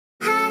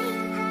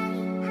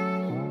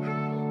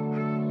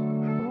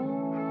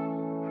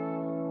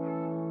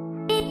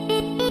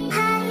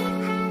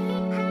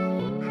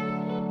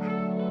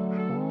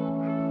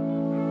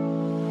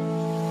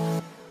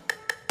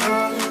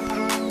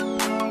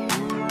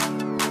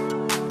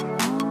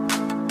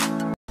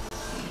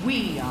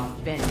We are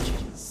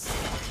Vengeance.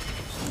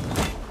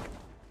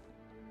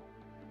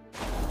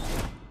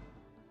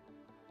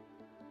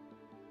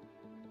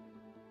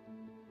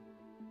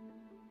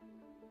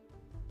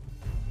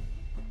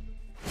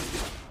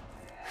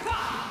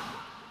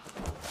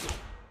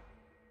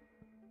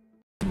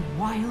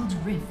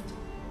 Wildrift.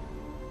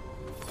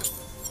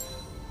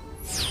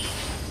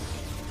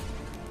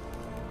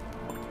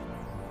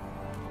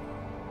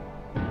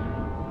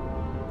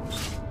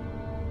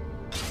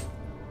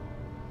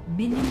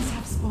 Minions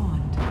have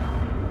spawned.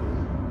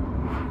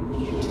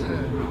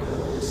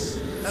 Eternals,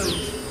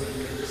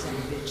 oathbreakers, and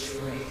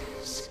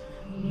betrayers.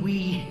 We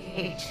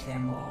hate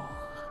them all.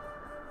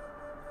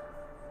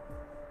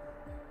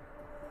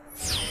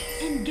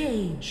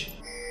 Engage.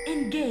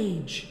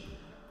 Engage.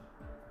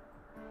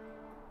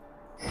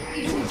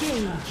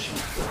 Engage.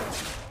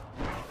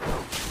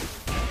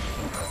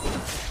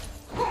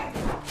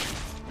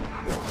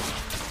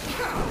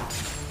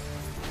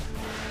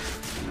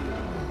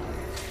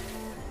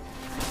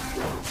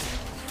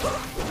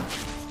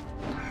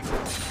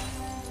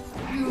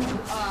 You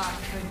are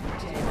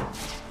condemned.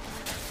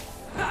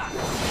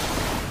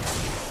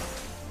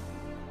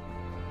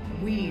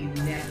 We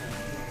never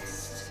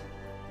missed.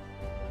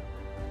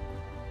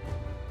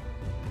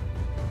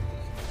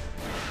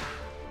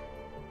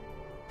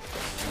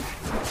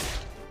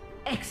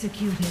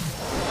 Executed.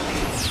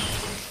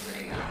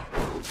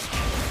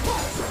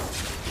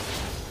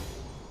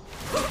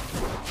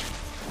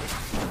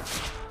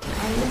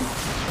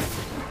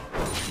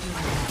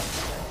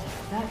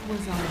 That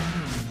was our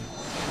name.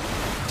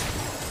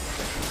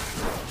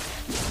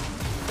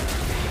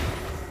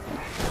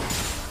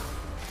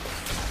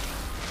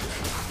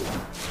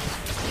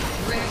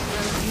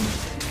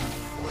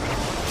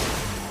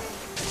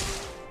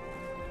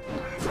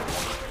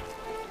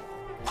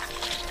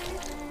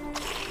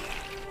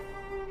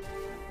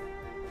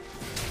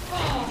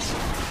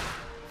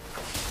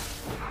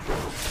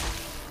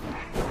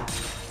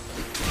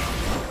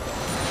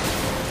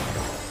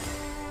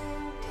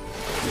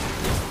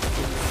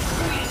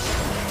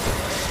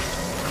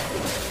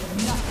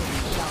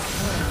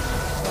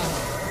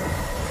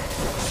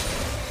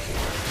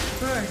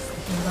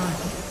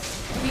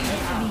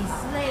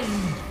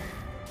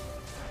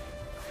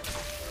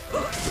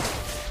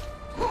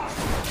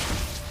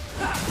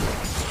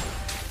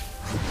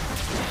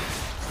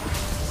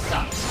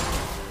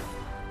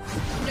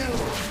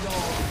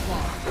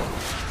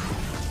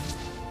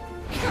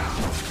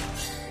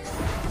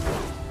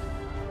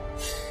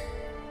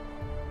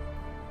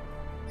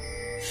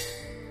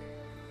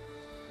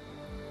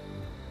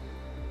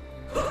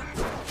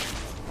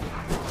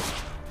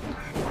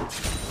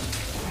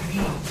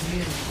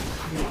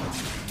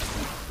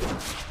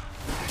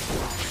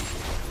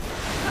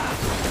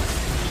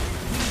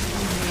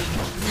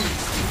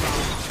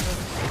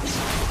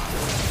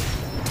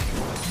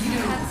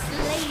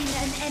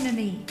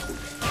 Enemy.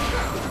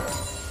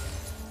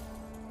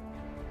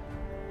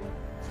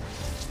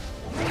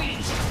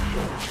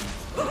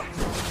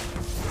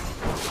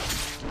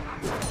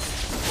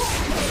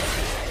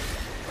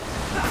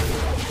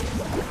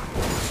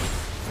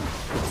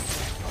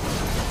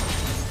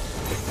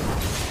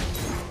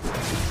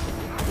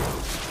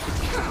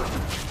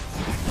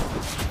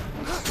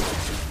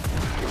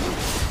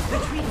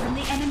 Retreat from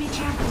the enemy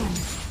champion.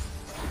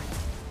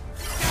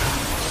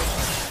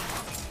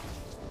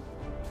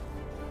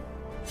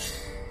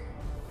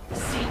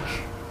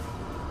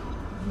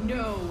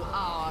 Know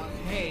our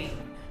pain.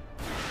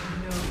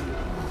 No.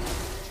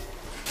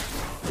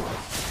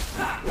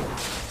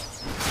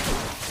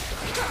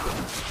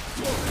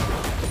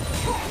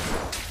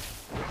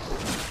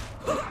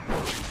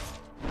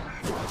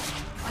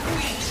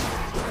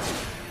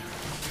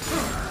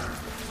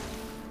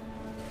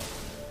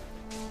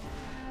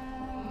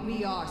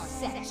 We are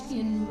set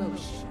in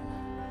motion.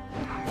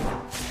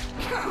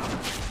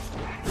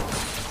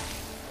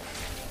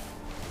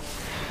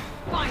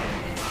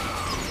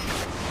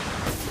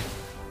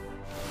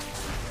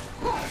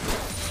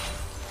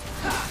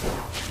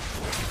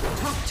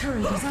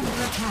 Turret is under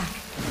attack.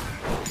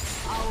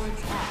 Our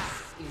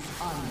task is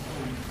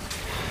unending.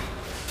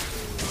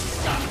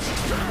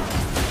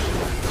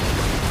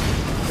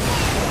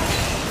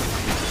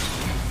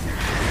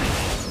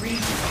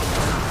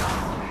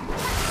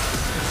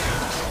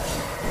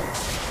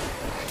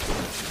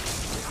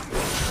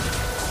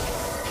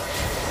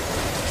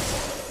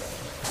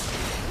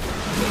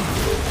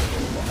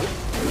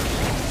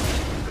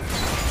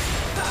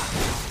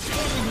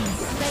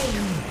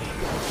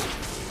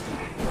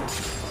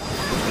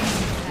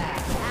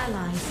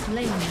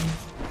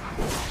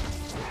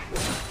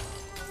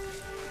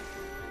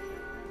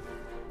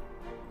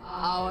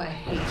 Our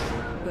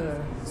hate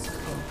burns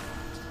cold.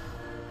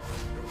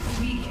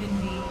 We can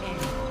be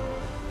any.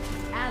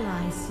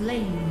 Ally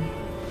slain.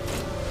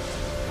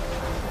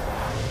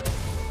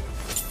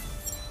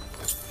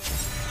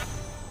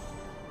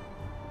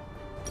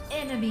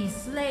 Enemy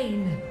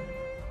slain.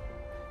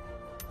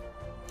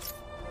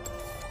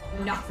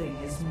 Nothing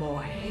is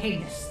more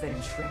heinous than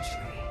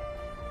treachery.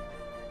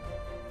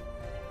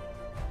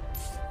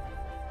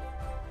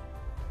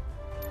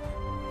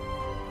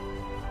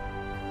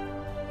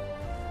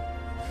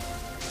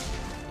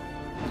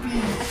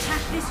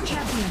 this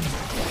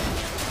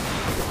champion.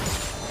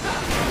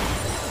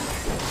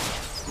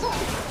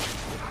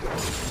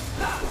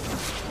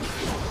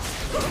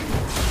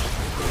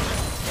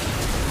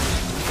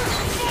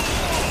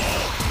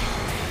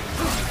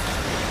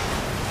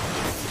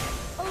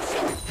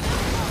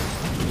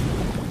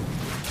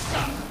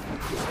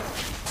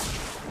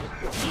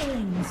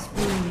 Killing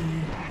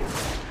spree.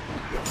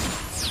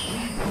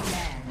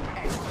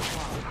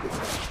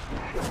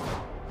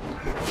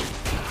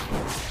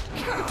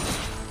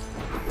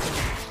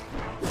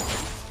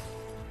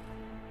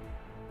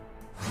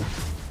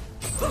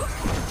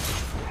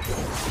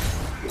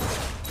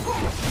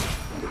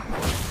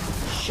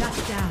 Shut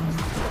down.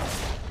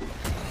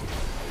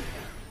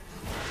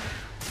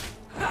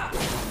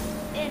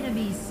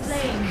 Enemy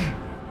slain.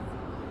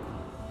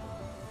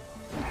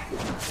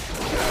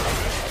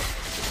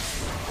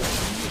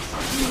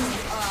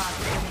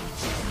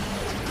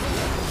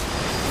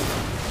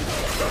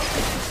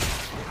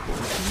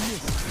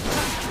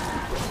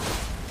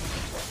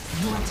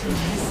 Your team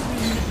has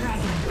slain the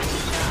dragon.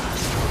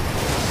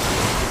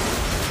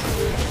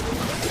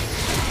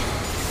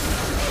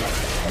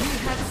 You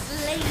have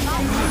slain the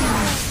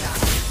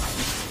dragon.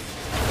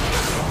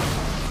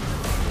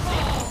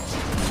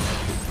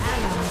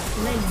 Ally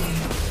slain.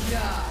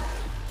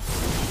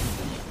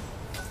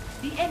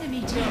 The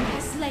enemy team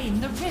has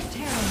slain the Rift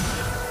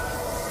Herald.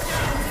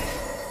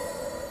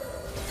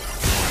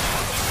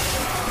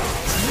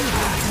 You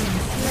have been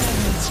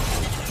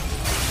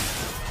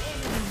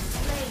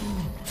slain.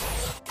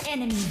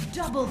 Enemy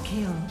double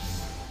kill.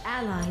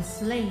 Ally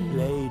slain.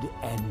 Blade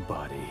and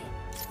body.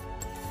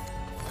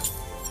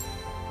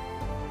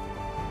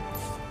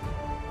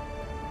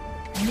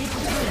 Mid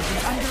turret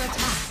is under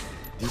attack.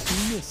 Did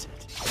you miss it?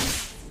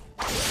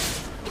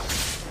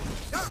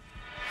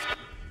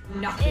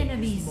 Nothing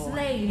Enemy is more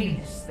slain.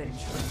 heinous than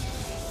traitor.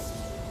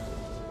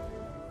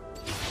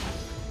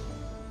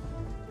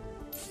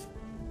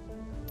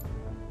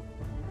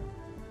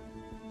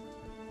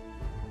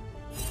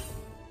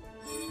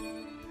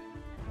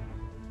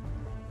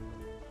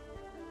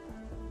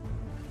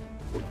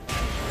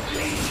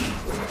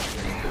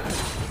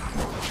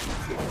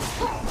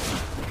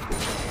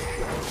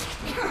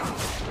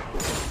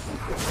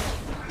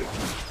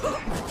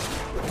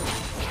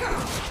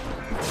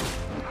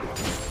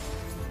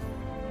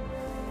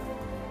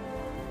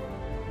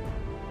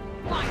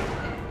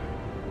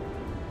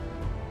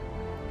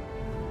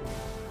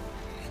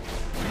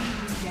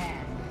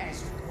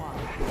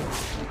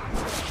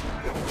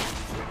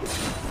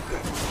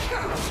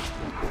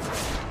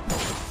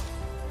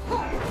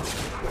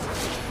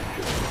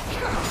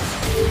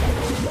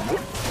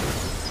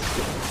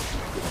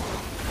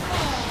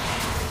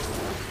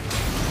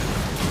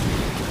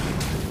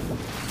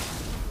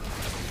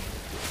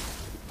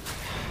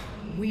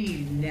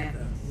 We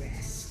never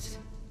rest.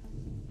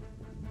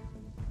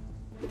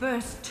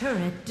 First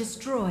turret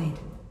destroyed.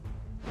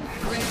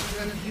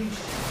 Retribution.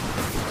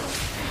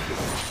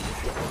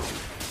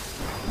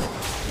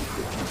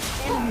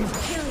 Enemy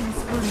killing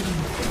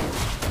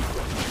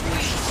spree.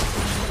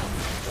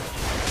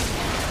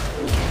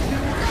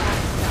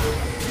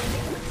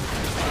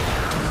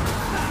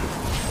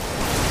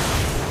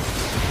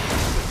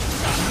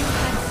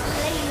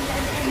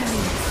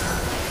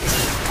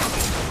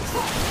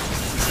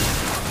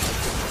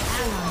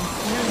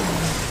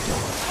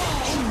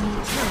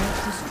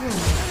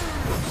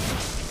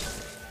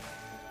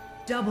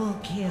 Double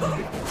kill. You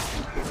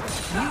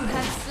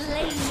have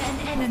slain an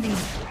enemy.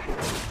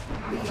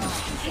 We are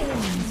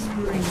Killing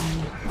spree.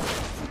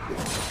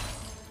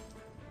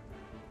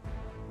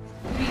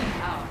 be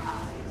our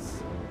eyes.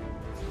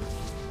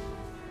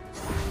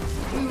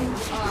 You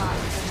are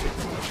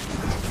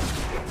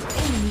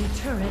Enemy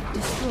turret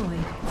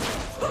destroyed.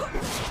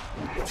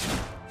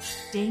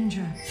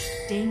 Danger,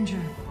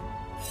 danger.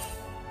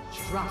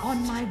 trust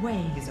On my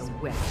way. is a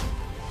weapon.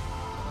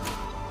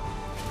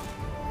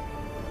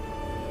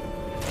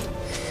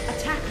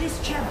 Attack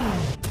this champion.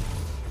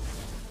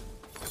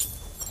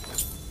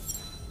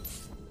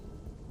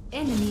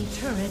 Enemy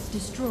turret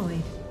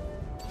destroyed.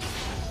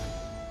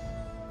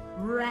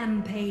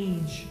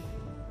 Rampage.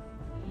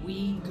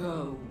 We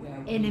go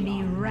where Enemy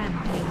we are.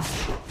 rampage.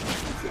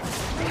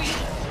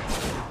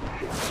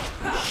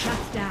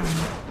 Shut down.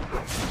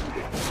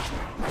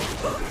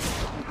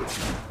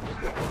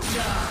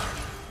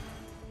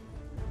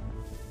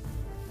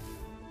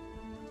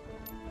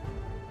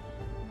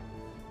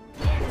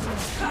 Enemy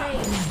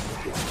slain.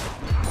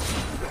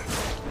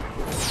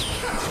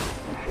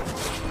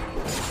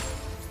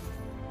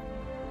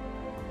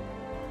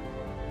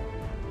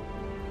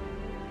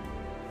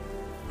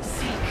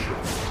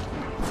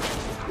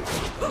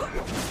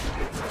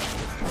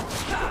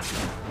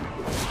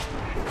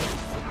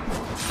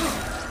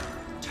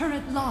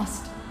 Turret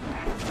lost.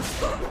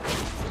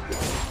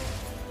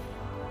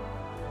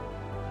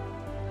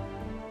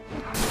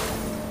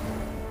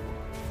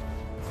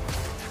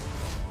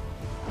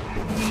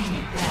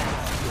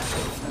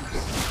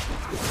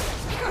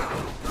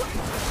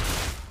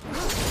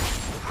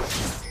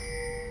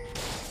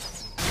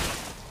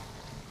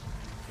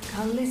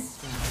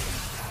 Callisto.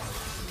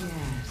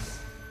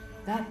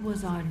 What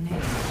was our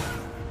name?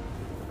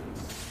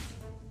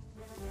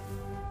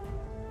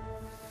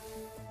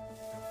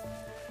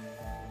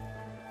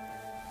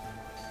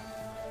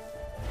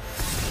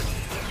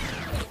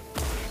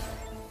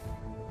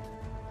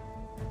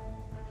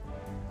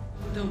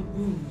 The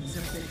wounds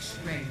of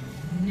betrayal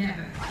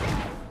never.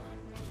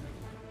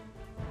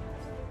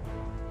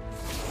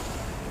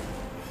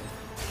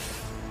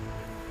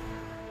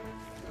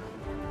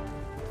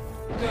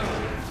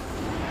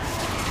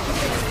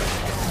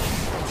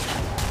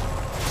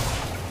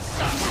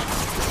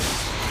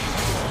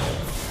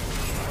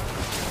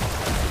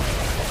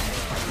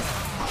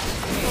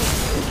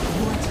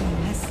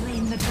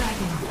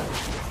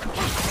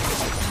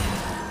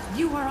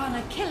 You are on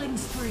a killing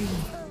spree.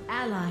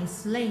 Ally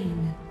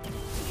slain.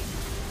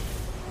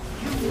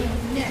 You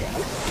will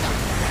never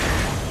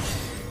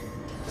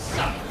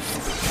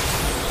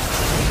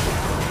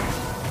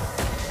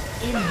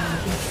Enemy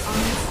is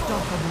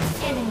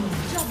unstoppable. Enemy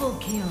double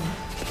kill.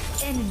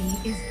 Enemy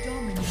is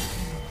dominating.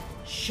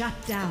 Shut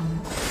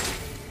down.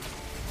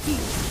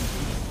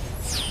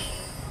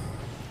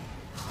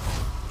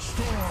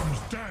 Storms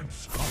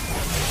dance upon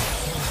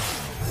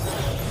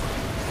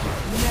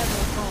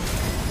Never fall.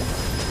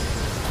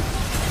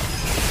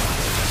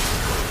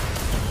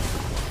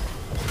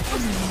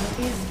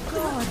 Enemy is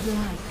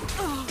godlike.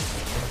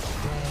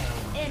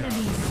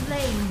 Enemy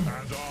slain.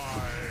 and I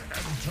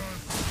enter.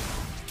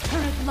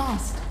 Turret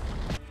lost.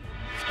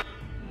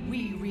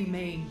 we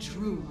remain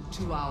true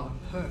to our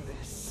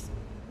purpose.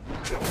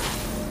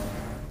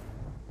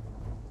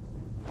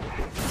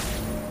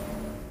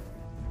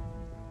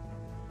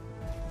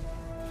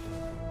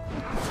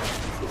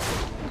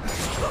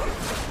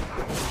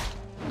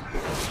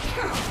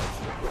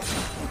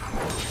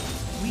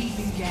 We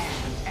began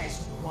as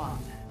one.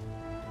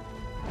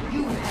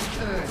 You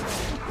have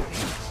earned.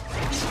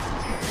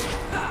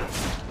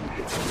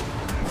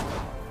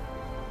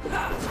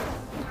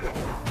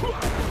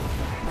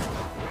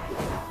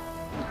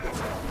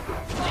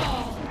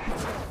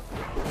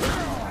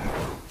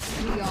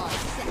 We are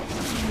set.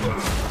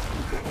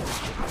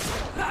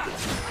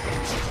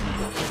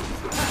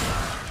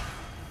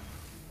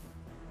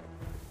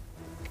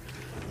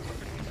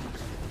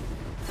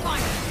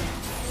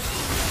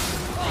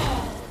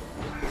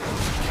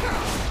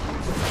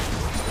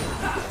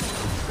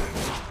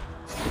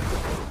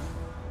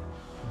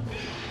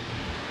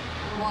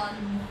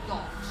 One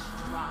thought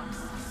drives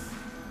us.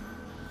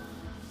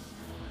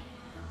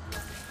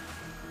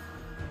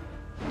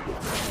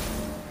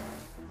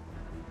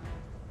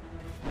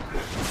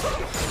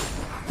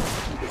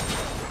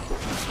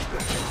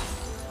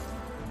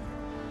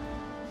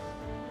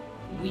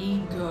 We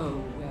go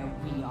where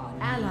we are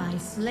needed. Ally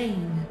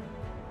slain.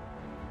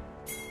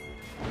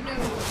 Know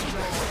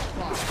your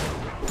part.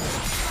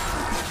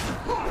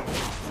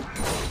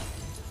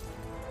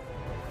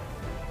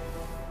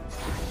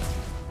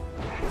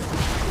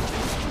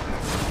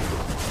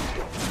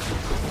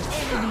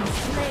 Enemy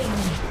slain.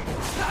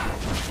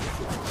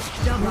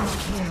 Double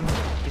kill.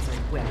 Is a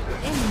weapon.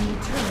 Enemy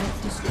turret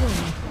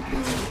destroyed.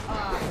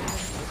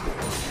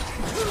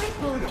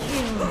 Triple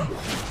kill.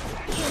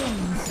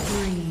 Killing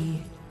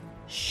spree.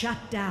 Shut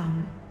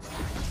down.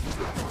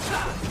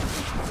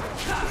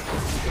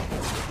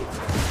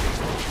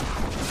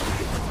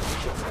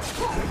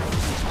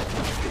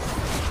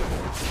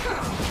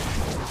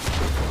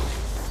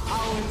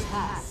 Our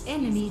task.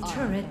 Enemy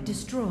turret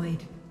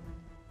destroyed.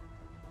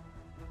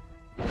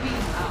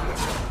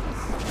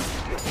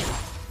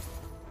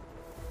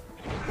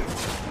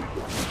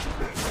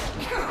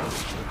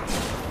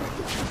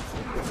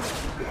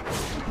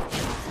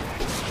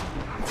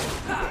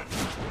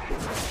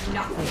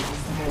 Nothing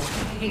is more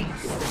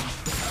heinous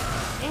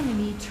than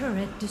Enemy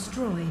turret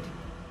destroyed.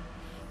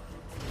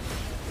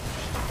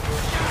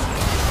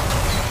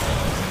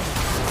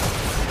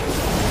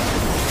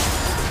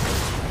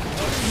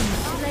 Enemy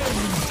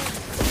slain.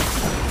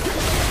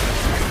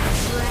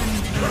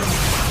 Rampage.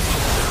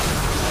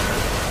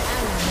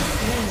 Ally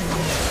slain.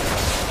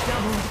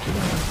 Double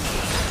kill.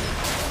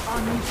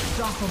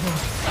 Unstoppable.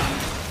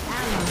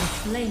 Ally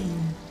slain.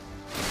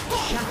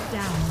 Shut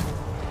down.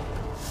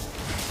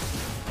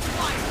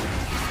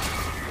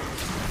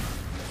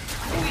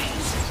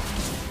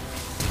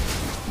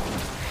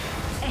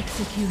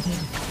 Executed.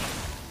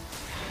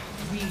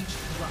 we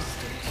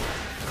trusted.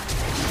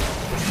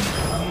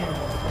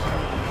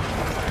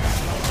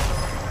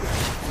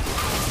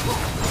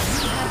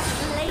 You have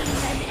slain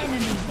an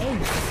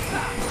enemy.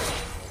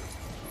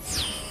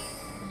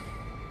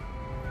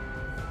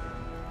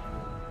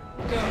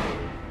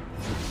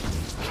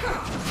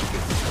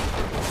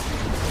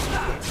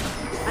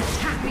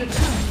 Attack the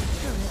turret.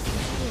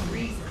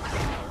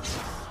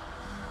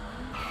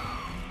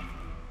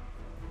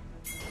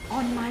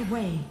 On my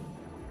way.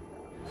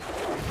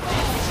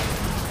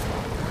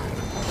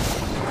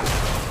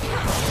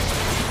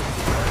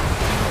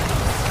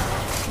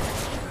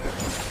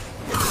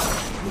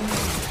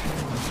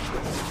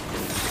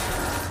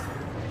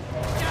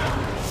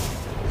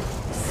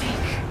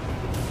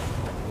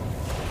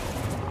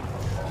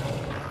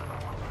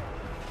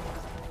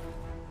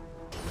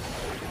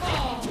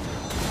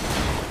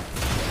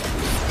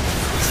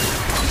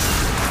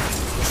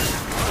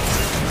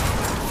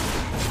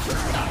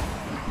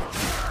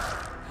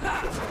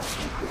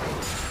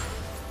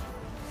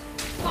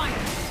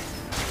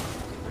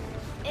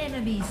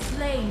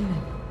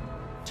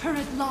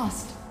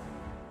 lost.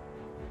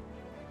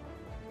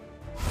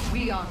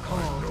 We are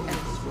called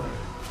elsewhere.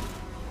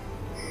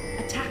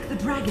 Attack the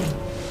dragon.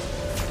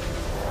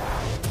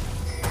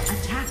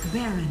 Attack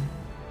Baron.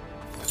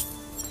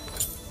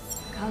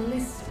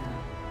 Callista.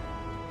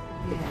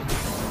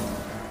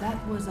 Yes,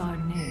 that was our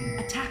name.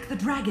 Attack the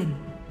dragon.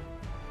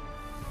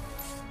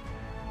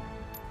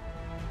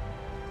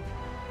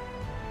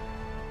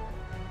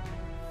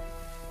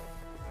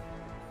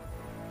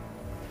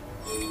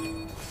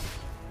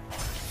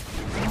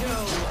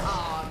 Know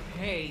our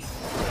pace.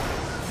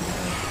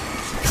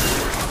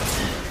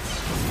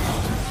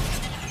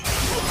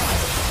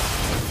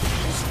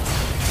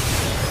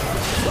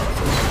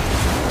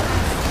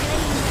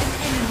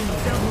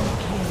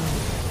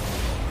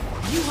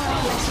 You are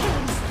on a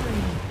killing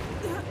spree.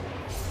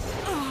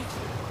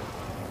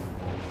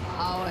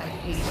 Our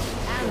hate.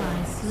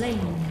 Ally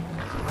slain.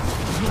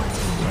 Your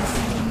team has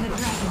slain the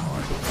dragon.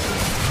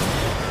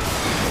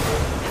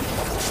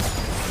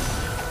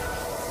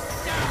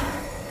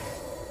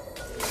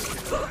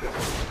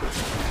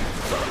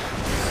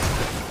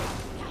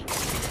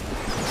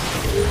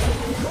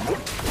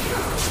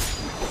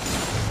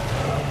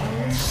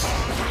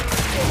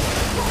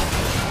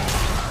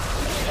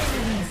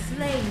 Enemy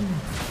slain.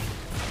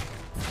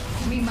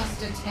 We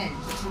must attend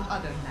to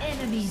other matters.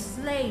 Enemy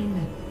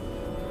slain.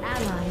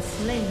 Ally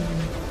slain.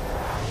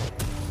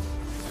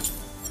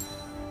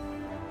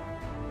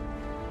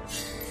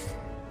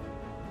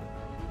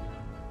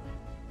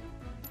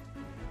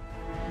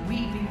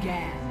 We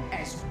began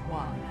as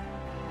one.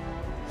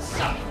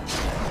 Ally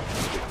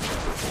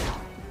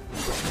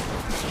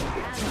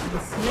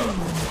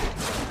slain.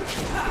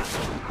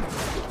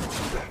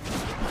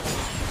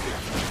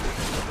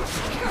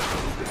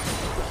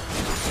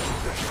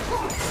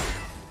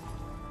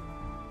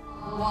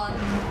 One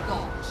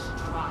thought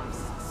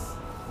drives us.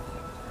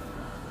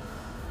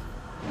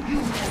 You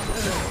have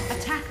earned.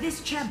 Attack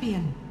this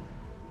champion.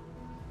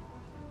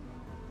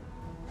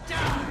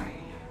 Die!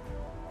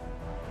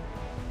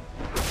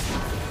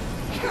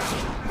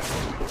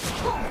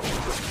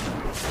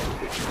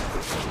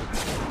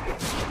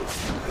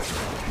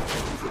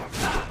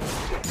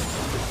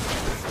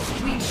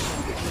 We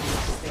shall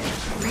reach their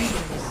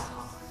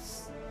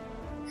dreams.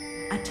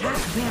 Attack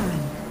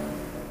Baron.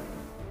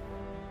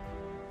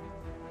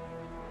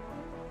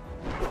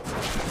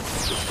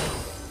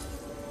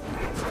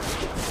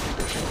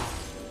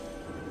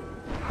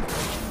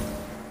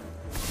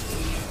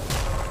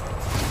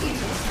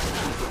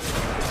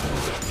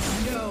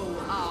 Know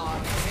our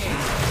pain.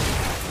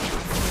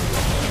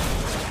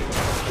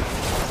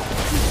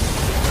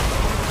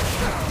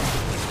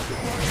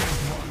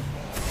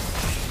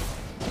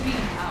 We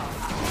are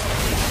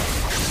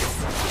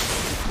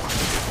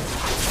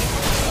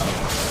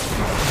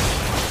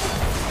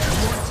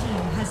Your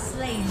team has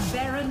slain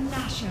Baron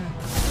Nashor.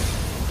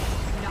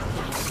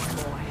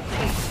 nothing more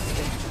haste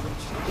than to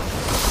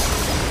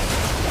retreat.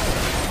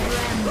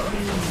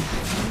 Rampage.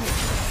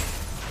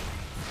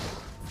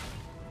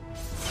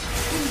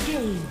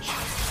 Engage.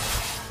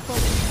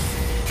 Focus.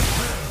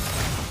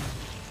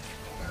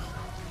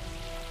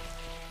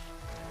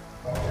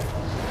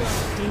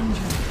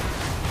 Danger.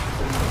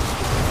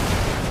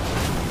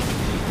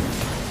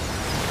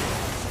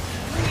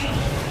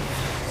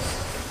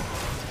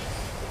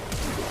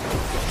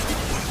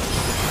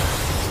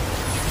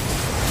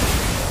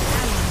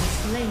 Ally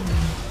slain.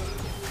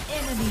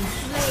 Enemy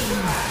slain.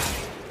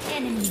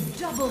 Enemy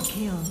double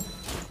kill.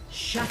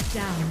 Shut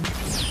down.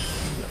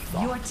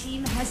 Your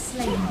team has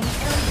slain the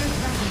Elder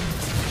Dragon.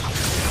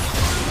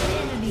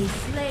 Enemy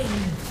slain.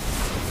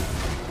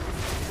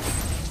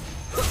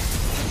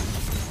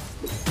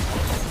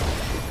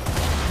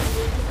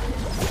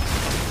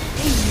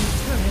 Enemy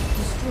turret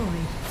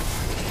destroyed.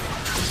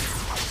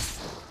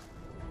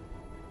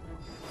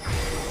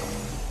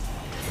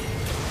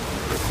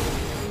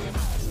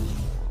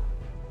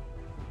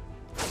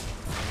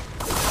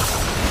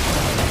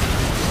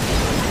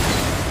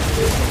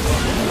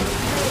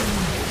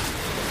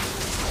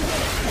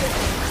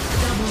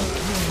 Double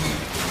kill.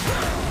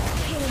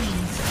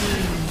 Killing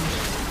spree.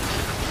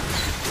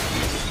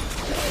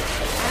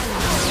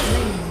 Ally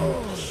slain.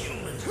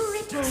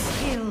 Triple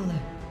kill.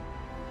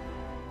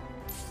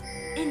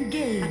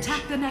 Engage.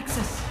 Attack the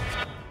Nexus.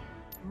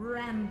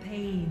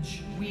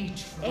 Rampage. We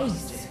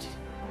trusted.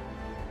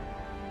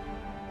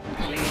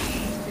 Lady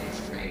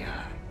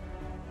Betrayer.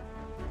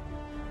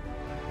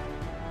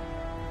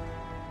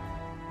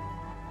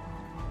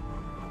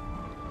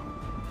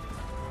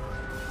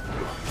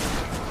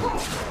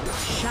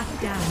 Shut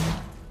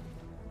down.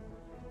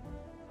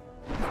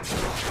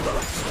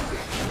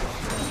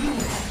 You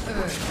have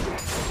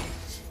earned.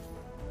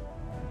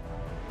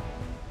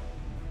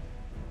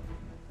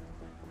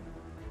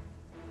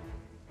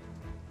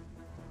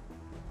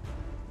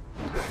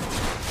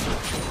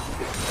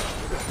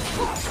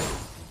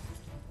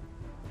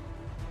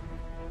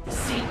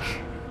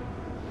 Seek.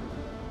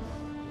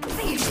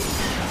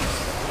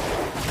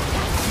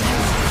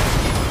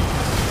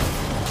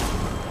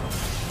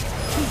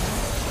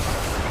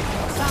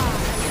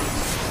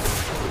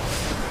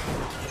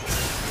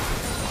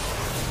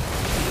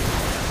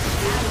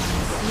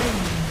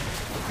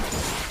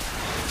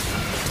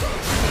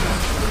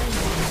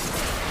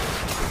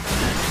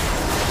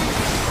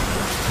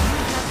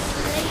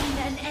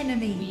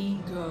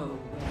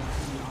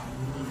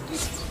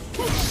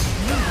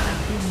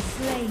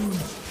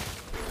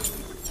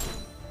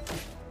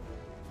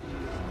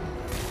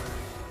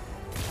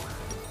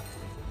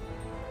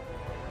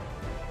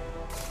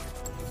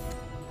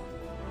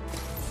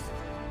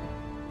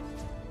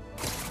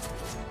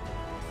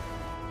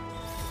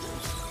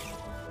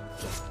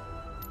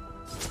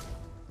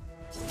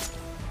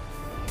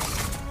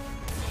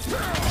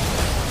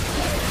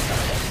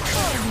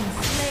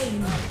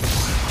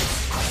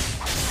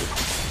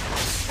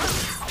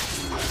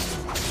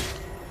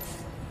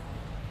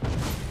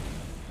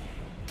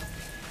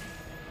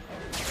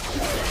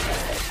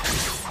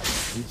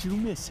 Did you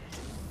miss it?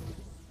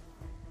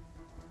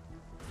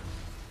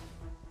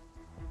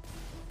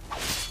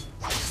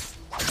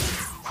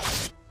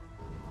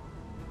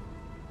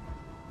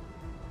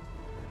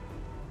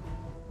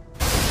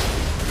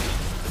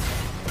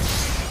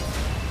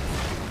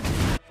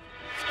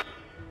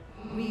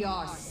 We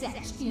are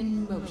set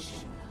in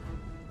motion.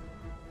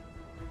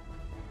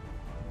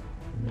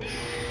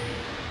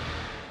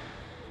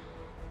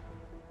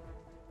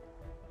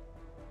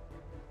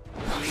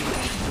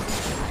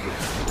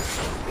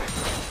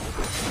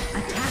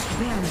 Attack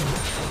Baron.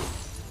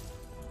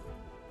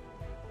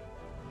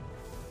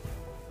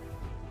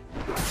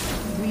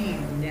 We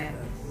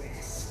never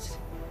rest.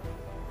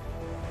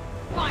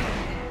 Fire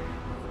them!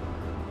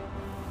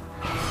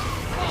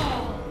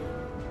 Fall!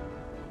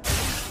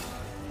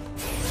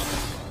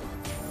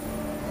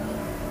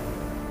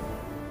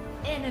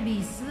 Enemy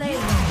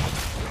slain.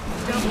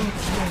 Double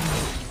kill.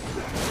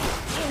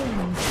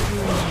 Killing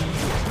spree.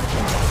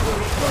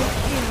 Triple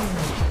kill.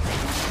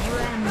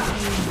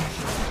 Rampage.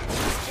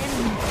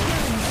 Enemy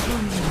killing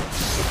spree.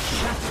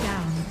 Shut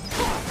down.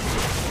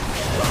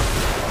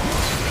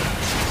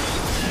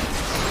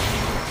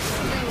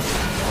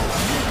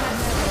 You have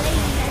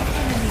slain an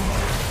enemy.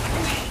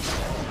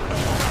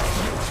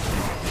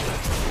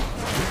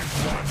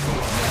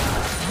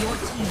 Your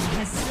team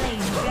has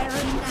slain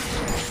Baron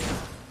Nashor.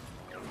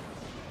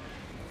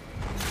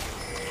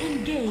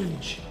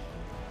 Engage.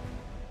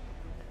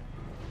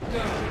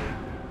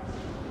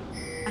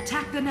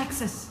 Attack the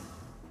Nexus.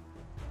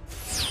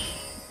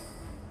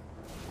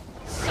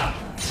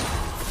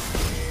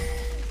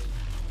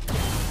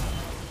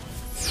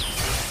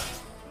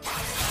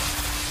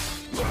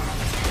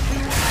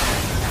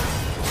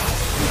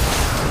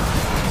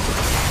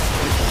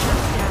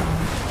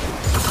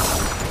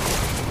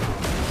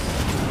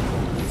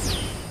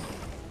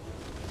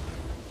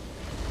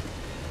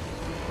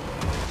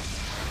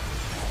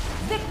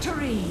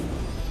 Victory!